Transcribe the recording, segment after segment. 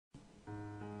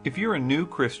If you're a new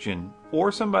Christian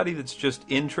or somebody that's just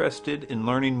interested in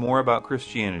learning more about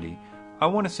Christianity, I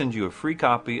want to send you a free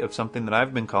copy of something that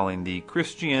I've been calling the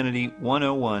Christianity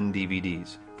 101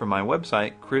 DVDs from my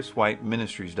website,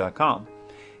 chriswhiteministries.com.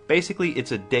 Basically,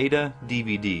 it's a data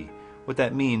DVD. What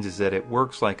that means is that it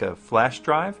works like a flash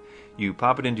drive. You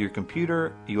pop it into your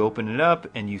computer, you open it up,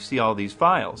 and you see all these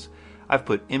files. I've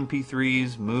put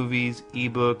MP3s, movies,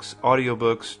 ebooks,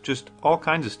 audiobooks, just all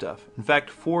kinds of stuff. In fact,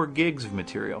 4 gigs of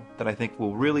material that I think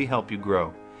will really help you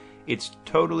grow. It's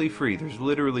totally free. There's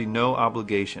literally no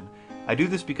obligation. I do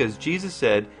this because Jesus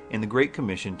said in the Great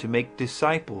Commission to make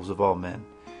disciples of all men.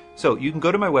 So you can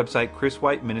go to my website,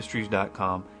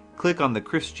 chriswhiteministries.com, click on the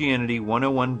Christianity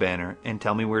 101 banner, and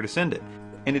tell me where to send it.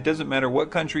 And it doesn't matter what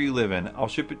country you live in, I'll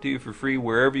ship it to you for free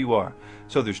wherever you are.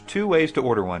 So there's 2 ways to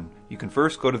order one. You can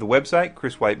first go to the website,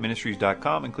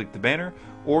 chriswhiteministries.com, and click the banner,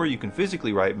 or you can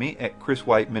physically write me at Chris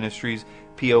White Ministries,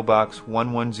 P.O. Box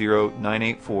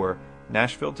 110984,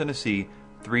 Nashville, Tennessee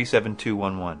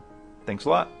 37211. Thanks a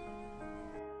lot.